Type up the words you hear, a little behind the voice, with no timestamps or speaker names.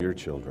your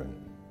children.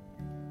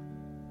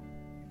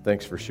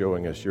 Thanks for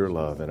showing us your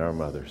love and our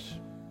mothers.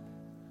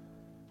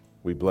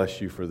 We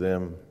bless you for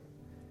them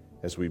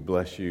as we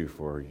bless you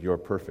for your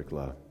perfect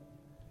love.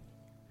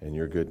 In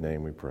your good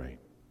name we pray.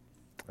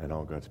 And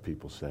all God's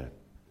people said,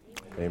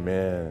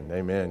 Amen.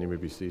 Amen. You may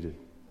be seated.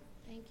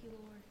 Thank you,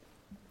 Lord.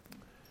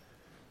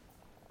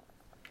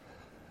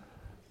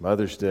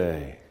 Mother's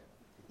Day.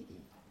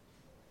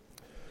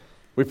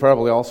 We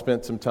probably all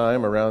spent some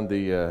time around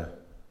the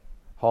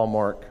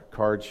Hallmark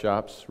card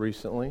shops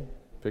recently,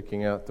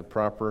 picking out the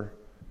proper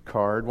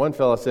card. One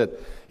fellow said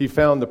he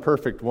found the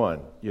perfect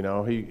one. You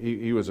know,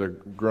 he was a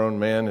grown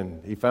man,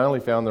 and he finally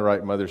found the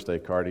right Mother's Day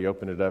card. He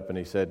opened it up, and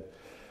he said,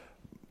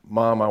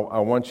 Mom, I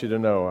want you to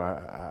know,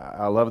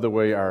 I love the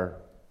way our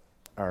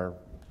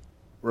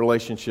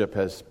relationship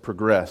has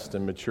progressed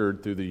and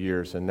matured through the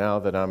years, and now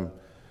that I'm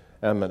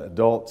an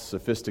adult,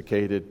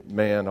 sophisticated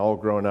man, all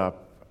grown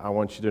up, I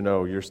want you to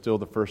know you're still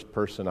the first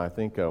person I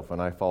think of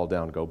when I fall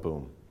down, go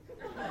boom.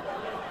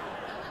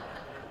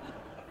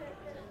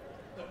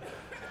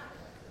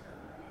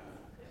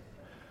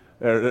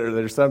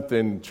 There's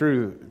something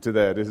true to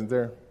that, isn't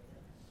there?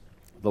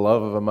 The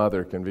love of a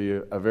mother can be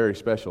a very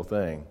special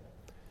thing.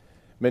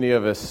 Many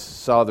of us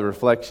saw the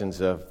reflections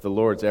of the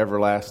Lord's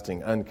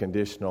everlasting,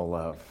 unconditional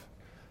love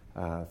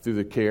through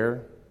the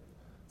care,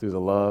 through the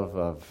love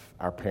of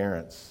our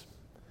parents.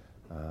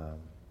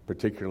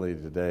 Particularly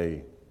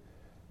today,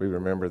 we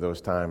remember those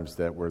times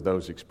that were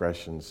those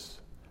expressions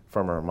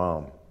from our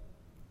mom.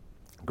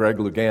 Greg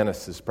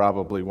Louganis is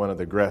probably one of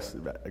the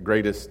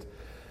greatest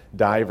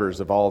divers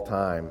of all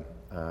time,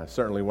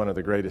 certainly one of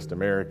the greatest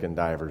American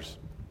divers.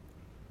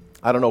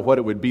 I don't know what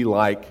it would be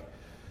like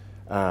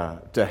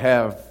to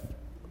have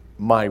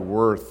my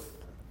worth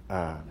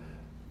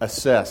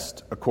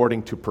assessed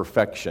according to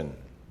perfection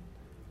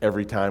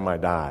every time I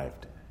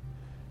dived,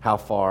 how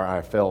far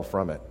I fell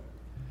from it.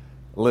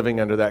 Living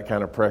under that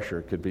kind of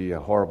pressure could be a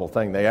horrible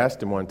thing. They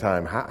asked him one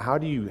time, how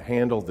do you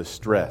handle the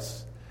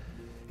stress?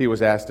 He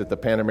was asked at the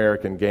Pan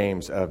American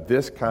Games of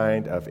this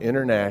kind of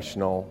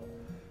international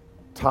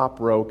top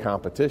row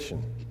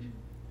competition.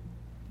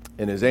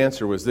 And his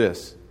answer was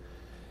this.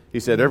 He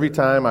said, every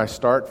time I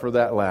start for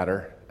that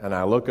ladder and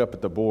I look up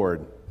at the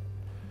board,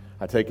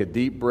 I take a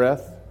deep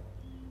breath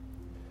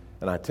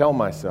and I tell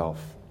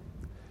myself,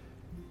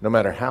 no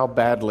matter how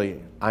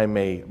badly I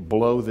may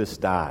blow this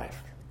dive,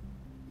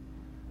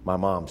 my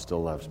mom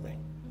still loves me.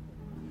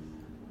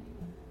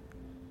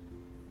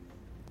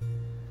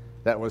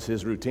 That was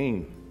his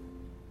routine.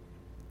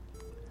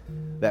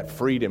 That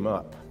freed him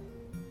up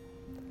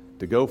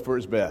to go for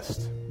his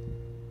best.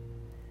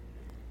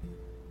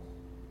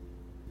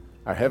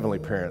 Our Heavenly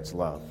Parents'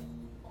 love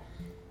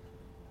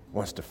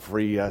wants to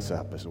free us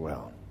up as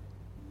well.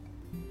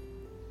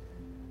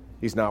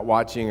 He's not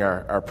watching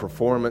our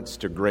performance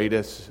to grade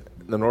us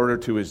in order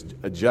to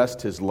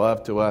adjust His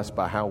love to us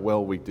by how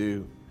well we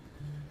do.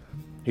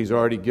 He's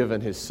already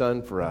given His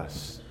Son for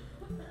us,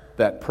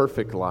 that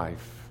perfect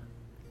life,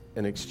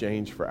 in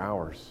exchange for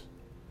ours.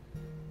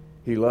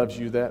 He loves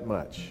you that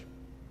much.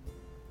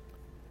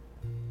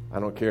 I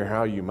don't care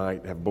how you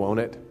might have blown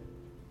it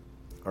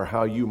or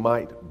how you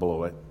might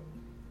blow it.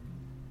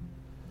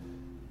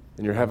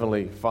 In your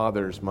Heavenly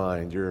Father's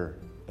mind, you're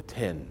a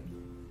 10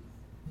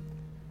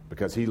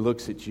 because He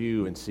looks at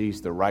you and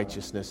sees the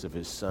righteousness of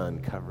His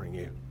Son covering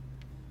you.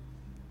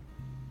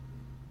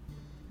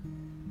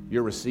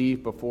 You're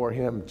received before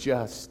Him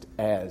just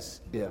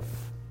as if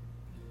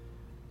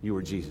you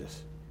were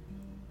Jesus.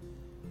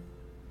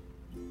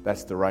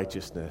 That's the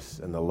righteousness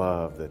and the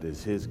love that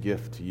is His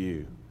gift to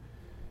you.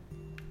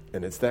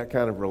 And it's that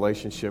kind of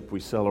relationship we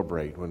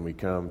celebrate when we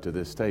come to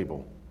this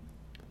table.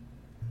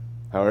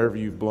 However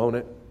you've blown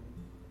it,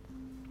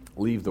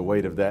 leave the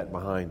weight of that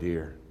behind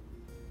here.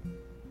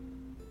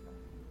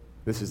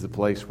 This is the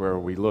place where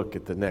we look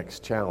at the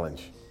next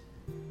challenge.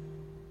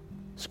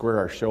 Square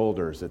our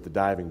shoulders at the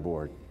diving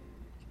board.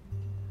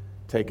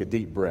 Take a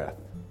deep breath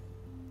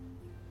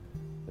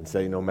and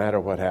say, no matter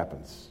what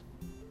happens,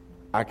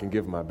 I can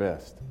give my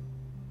best.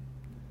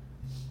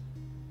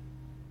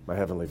 My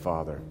Heavenly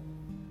Father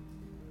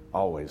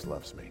always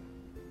loves me.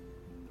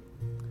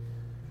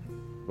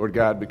 Lord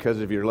God, because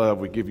of your love,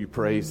 we give you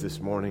praise this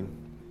morning.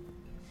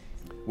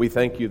 We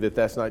thank you that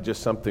that's not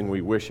just something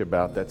we wish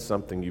about, that's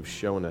something you've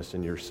shown us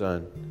in your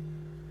Son.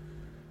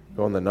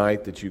 On the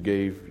night that you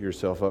gave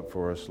yourself up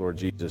for us, Lord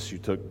Jesus, you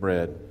took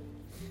bread,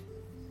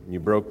 and you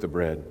broke the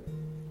bread,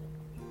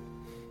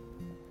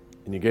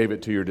 and you gave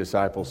it to your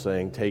disciples,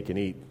 saying, take and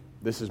eat.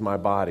 This is my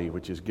body,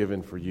 which is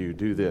given for you.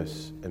 Do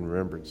this in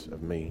remembrance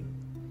of me.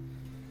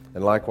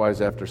 And likewise,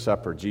 after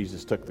supper,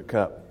 Jesus took the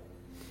cup,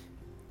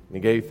 and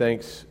he gave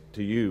thanks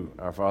to you,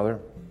 our Father,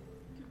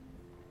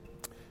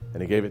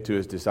 and he gave it to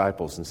his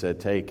disciples and said,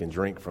 take and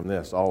drink from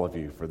this, all of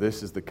you, for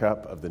this is the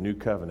cup of the new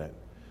covenant,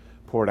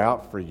 poured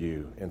out for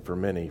you and for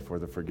many for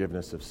the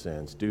forgiveness of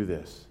sins. Do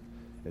this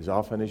as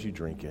often as you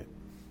drink it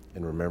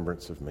in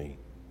remembrance of me.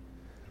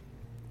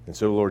 And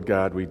so, Lord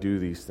God, we do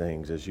these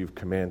things as you've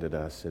commanded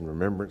us in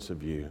remembrance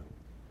of you.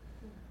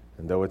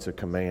 And though it's a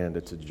command,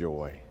 it's a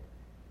joy.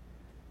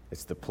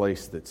 It's the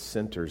place that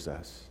centers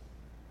us,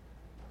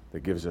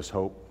 that gives us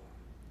hope,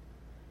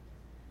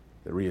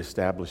 that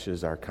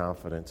reestablishes our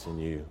confidence in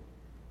you,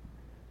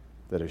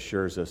 that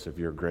assures us of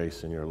your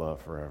grace and your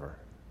love forever.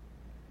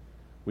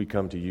 We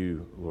come to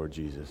you, Lord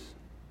Jesus,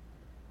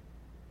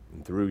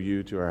 and through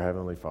you to our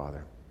Heavenly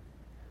Father,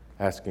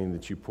 asking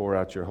that you pour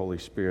out your Holy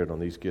Spirit on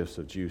these gifts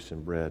of juice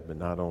and bread, but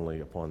not only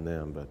upon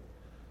them, but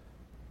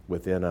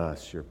within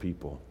us, your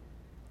people,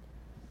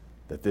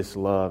 that this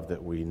love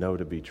that we know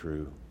to be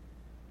true,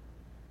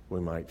 we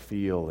might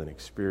feel and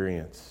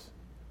experience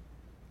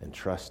and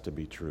trust to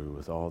be true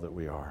with all that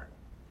we are.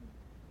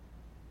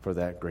 For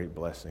that great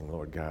blessing,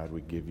 Lord God,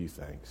 we give you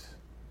thanks.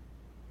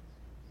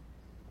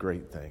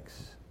 Great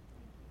thanks.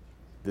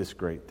 This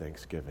great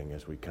Thanksgiving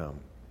as we come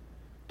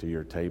to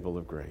your table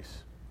of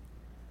grace.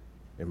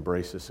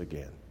 Embrace us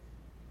again,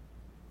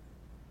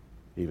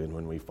 even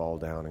when we fall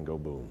down and go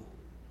boom.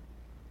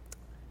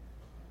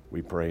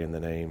 We pray in the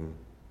name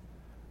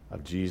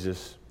of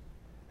Jesus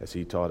as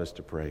he taught us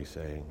to pray,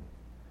 saying,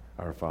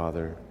 Our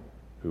Father,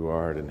 who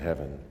art in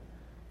heaven,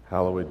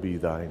 hallowed be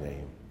thy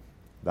name.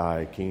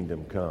 Thy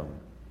kingdom come,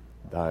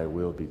 thy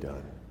will be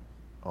done,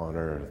 on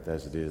earth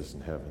as it is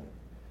in heaven.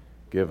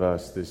 Give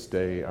us this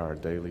day our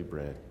daily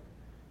bread,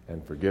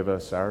 and forgive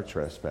us our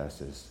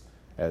trespasses,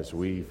 as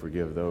we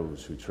forgive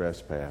those who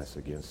trespass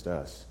against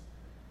us.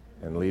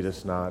 And lead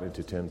us not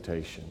into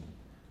temptation,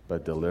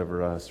 but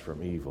deliver us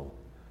from evil.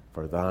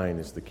 For thine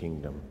is the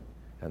kingdom,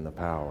 and the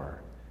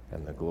power,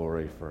 and the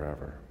glory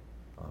forever.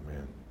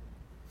 Amen.